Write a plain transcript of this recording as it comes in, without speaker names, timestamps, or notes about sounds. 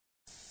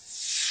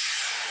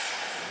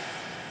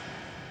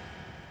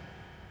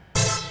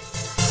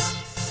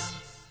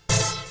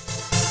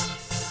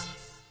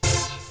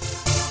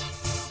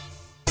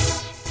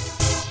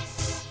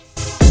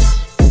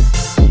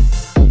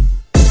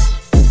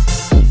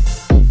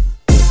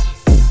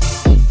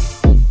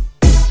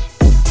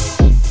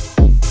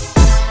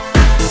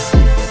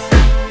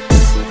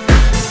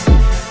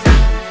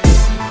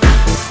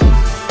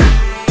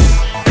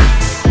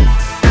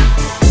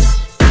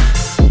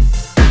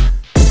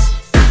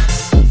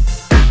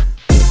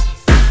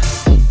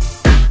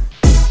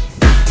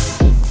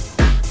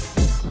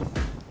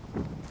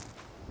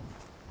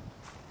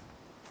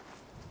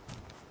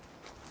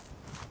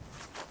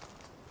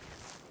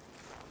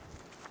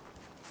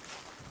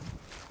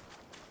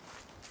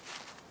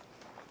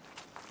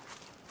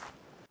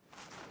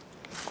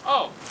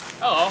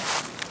Hello.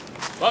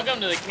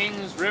 Welcome to the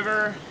King's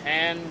River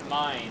and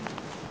Mine.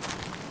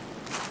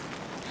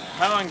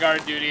 I'm on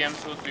guard duty. I'm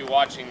supposed to be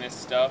watching this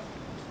stuff.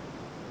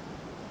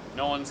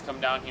 No one's come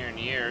down here in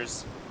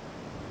years.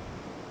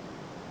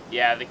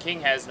 Yeah, the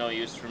king has no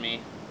use for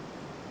me.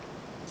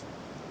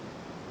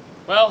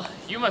 Well,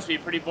 you must be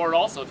pretty bored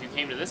also if you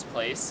came to this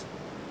place.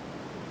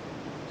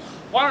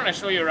 Why don't I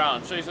show you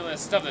around, show you some of the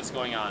stuff that's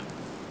going on.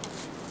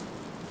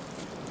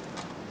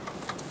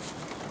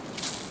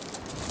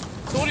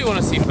 So what do you want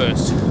to see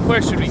first?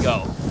 Where should we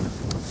go?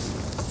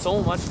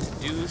 So much to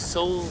do,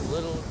 so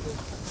little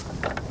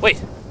to... Wait,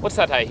 what's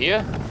that I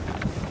hear?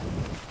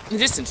 In the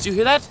distance, do you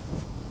hear that?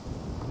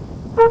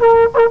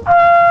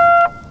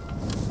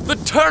 The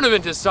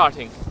tournament is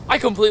starting! I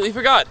completely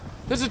forgot!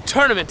 There's a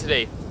tournament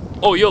today!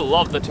 Oh, you'll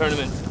love the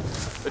tournament.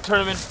 The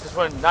tournament is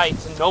where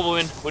knights and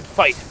noblemen would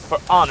fight for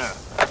honor,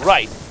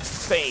 right,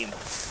 fame,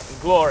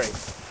 and glory.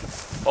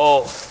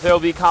 Oh, there'll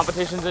be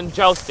competitions in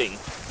jousting,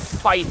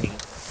 fighting,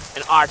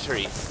 and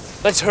archery.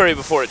 Let's hurry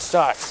before it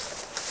starts.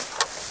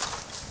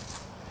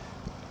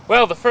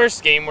 Well, the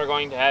first game we're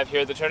going to have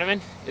here at the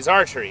tournament is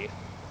archery.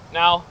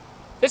 Now,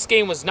 this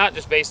game was not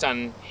just based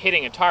on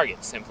hitting a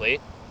target, simply.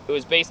 It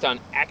was based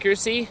on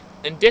accuracy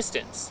and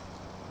distance.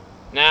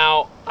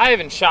 Now, I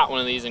haven't shot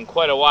one of these in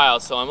quite a while,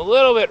 so I'm a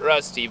little bit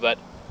rusty, but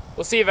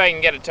we'll see if I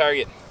can get a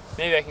target.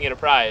 Maybe I can get a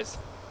prize.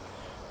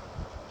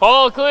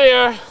 All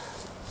clear!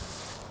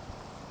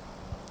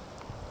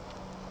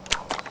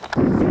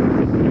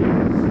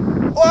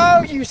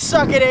 Whoa, you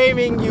suck at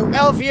aiming, you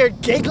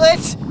elf-eared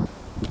giglet!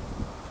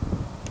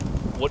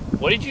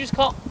 What did you just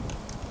call?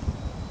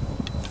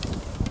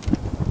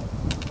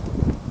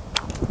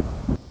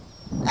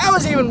 That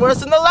was even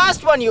worse than the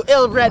last one, you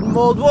ill-bred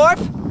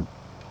moldwarp!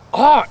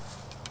 Ah!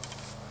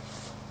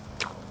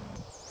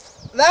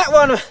 That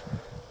one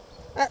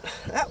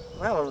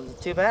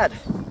wasn't too bad.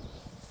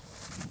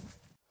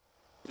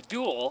 The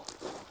duel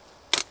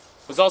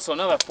was also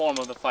another form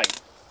of the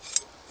fight.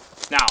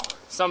 Now,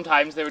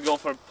 sometimes they would go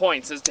for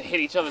points as to hit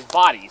each other's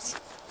bodies.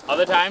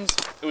 Other times,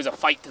 it was a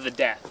fight to the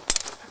death.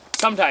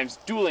 Sometimes,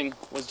 dueling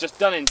was just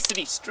done in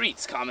city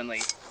streets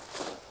commonly.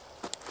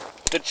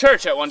 The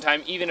church at one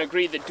time even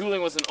agreed that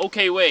dueling was an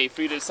okay way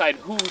for you to decide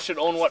who should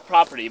own what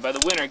property by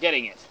the winner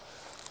getting it.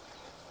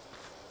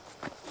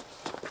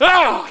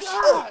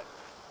 Ah!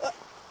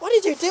 What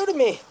did you do to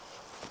me?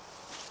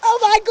 Oh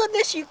my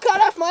goodness, you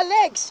cut off my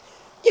legs!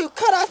 You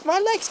cut off my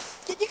legs!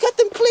 You cut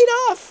them clean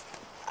off!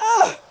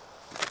 Oh,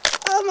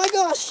 oh my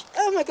gosh!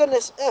 Oh my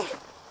goodness!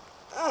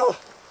 Oh.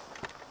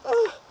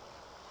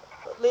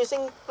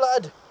 Losing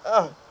blood.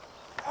 Oh.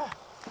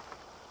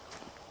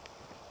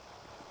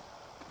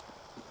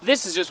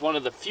 This is just one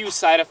of the few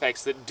side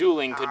effects that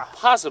dueling could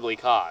possibly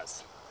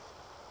cause.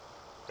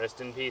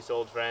 Rest in peace,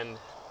 old friend.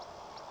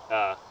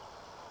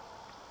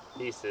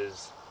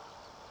 Pieces.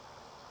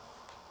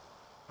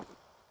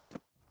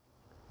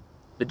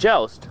 The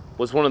joust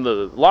was one of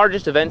the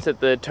largest events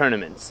at the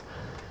tournaments.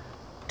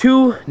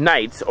 Two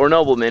knights or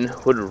noblemen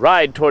would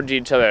ride towards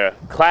each other,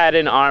 clad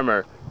in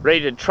armor,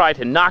 ready to try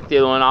to knock the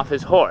other one off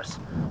his horse.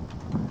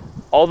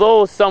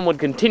 Although some would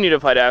continue to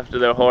fight after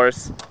their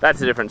horse,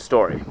 that's a different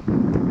story.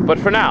 But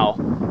for now,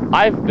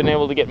 I've been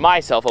able to get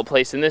myself a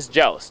place in this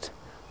joust.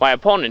 My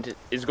opponent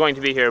is going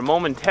to be here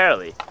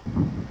momentarily.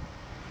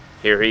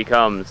 Here he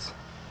comes.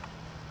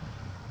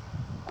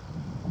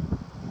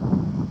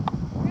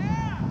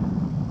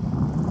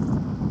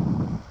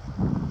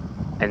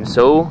 And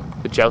so,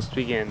 the joust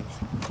begins.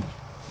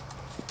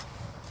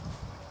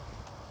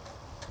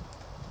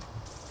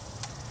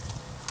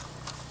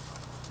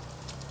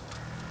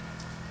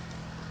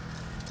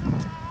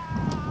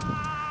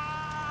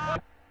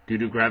 Due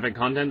to graphic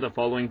content, the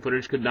following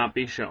footage could not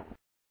be shown.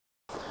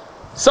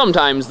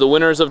 Sometimes the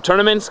winners of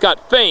tournaments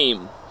got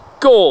fame,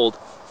 gold,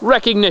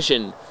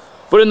 recognition.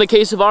 But in the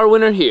case of our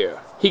winner here,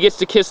 he gets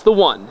to kiss the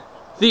one,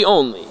 the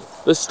only,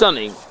 the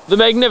stunning, the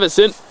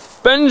magnificent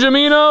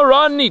Benjamina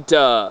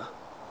Ranita.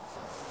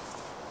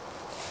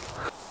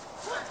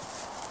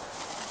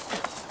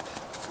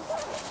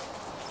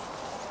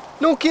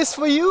 No kiss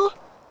for you?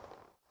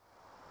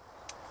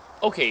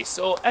 Okay,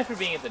 so after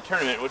being at the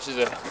tournament, which is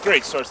a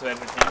great source of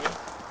entertainment,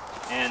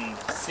 and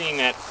seeing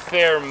that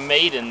fair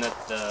maiden that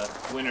the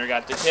winner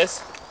got to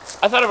kiss,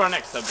 I thought of our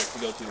next subject to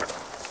go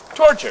to.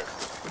 Torture,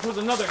 which was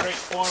another great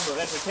form of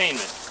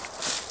entertainment.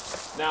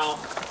 Now,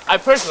 I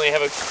personally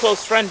have a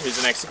close friend who's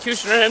an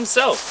executioner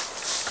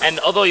himself, and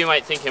although you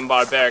might think him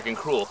barbaric and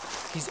cruel,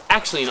 he's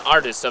actually an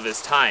artist of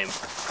his time,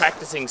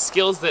 practicing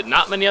skills that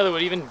not many other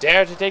would even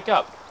dare to take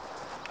up.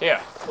 Here,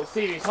 we'll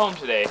see if he's home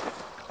today.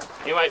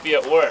 He might be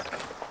at work.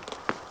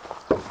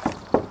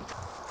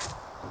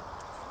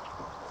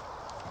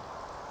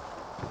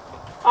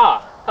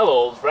 Ah, hello,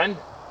 old friend.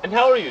 And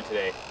how are you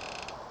today?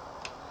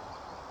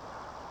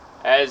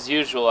 As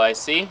usual, I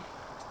see.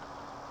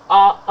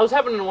 I was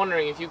happening to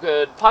wondering if you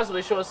could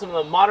possibly show us some of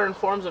the modern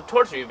forms of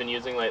torture you've been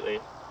using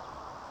lately.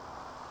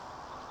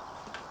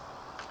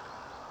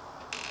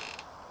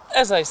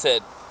 As I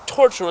said,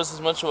 torture was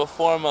as much of a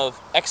form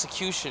of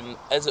execution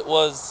as it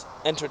was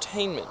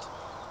entertainment.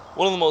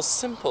 one of the most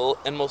simple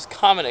and most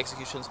common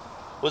executions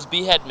was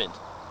beheadment.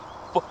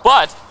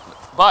 But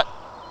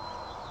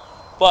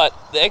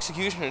the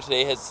executioner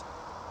today has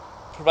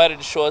provided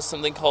to show us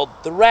something called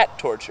the rat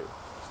torture.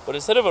 But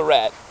instead of a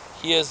rat,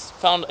 he has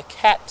found a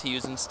cat to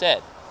use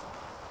instead.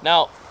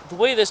 Now, the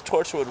way this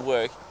torture would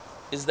work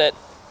is that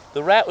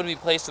the rat would be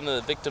placed in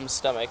the victim's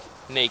stomach,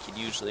 naked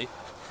usually,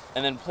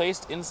 and then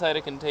placed inside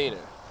a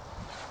container.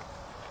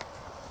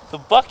 The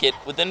bucket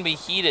would then be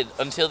heated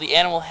until the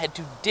animal had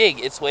to dig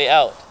its way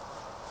out,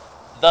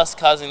 thus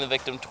causing the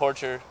victim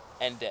torture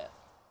and death.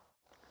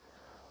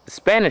 The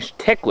Spanish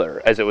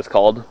tickler, as it was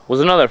called, was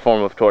another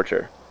form of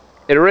torture.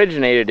 It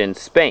originated in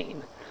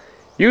Spain.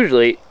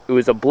 Usually, it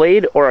was a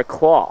blade or a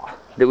claw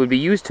that would be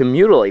used to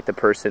mutilate the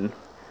person.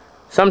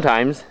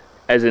 Sometimes,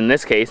 as in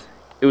this case,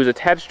 it was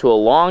attached to a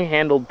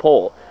long-handled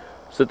pole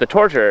so that the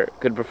torturer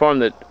could perform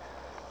the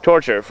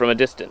torture from a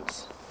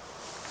distance.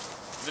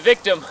 The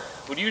victim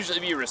would usually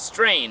be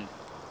restrained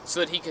so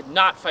that he could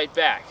not fight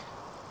back,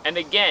 and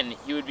again,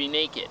 he would be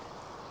naked.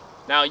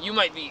 Now, you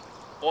might be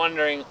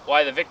wondering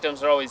why the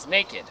victims are always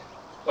naked.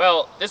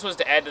 Well, this was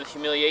to add to the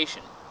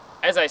humiliation.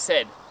 As I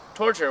said,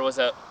 torture was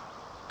a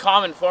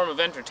common form of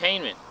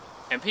entertainment,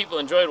 and people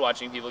enjoyed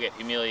watching people get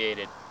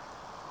humiliated.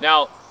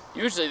 Now,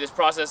 usually this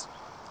process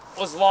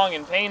was long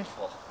and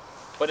painful,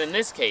 but in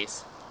this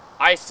case,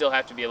 I still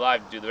have to be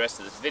alive to do the rest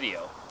of this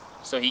video,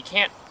 so he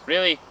can't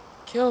really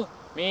kill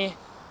me.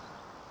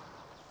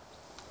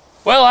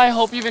 Well, I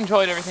hope you've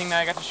enjoyed everything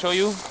that I got to show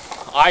you.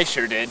 I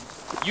sure did.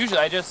 Usually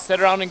I just sit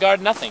around and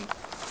guard nothing.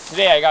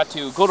 Today I got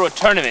to go to a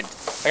tournament.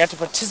 I got to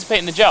participate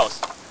in the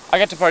joust. I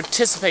got to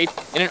participate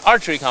in an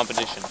archery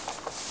competition.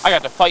 I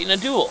got to fight in a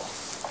duel.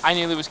 I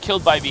nearly was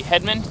killed by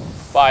beheadment,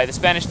 by the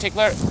Spanish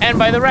tickler, and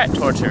by the rat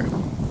torture.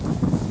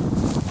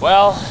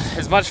 Well,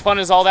 as much fun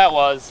as all that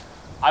was,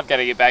 I've got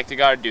to get back to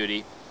guard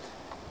duty.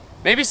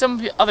 Maybe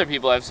some other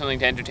people have something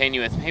to entertain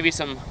you with. Maybe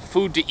some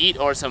food to eat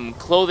or some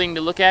clothing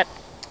to look at.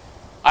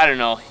 I don't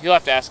know. You'll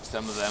have to ask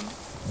some of them.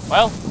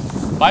 Well,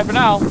 bye for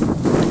now.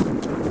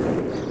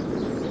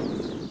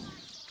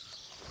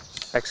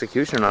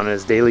 Execution on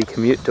his daily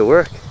commute to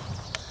work.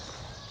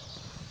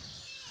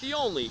 The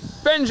only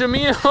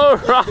Benjamin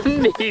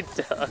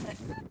Rondita.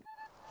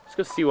 Let's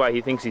go see why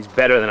he thinks he's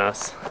better than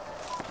us.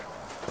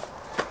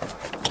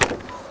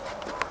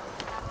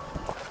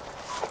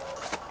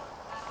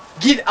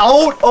 Get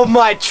out of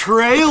my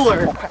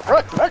trailer!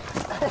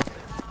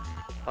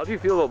 How do you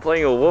feel about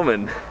playing a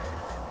woman?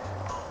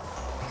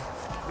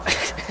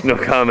 No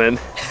comment.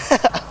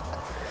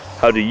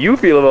 How do you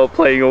feel about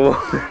playing a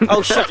woman?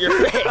 Oh, shut your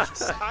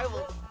face!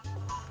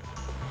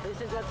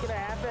 This is what's gonna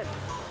happen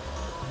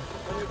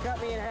when you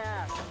cut me in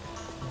half.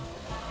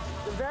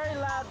 It's a very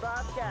loud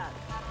bobcat.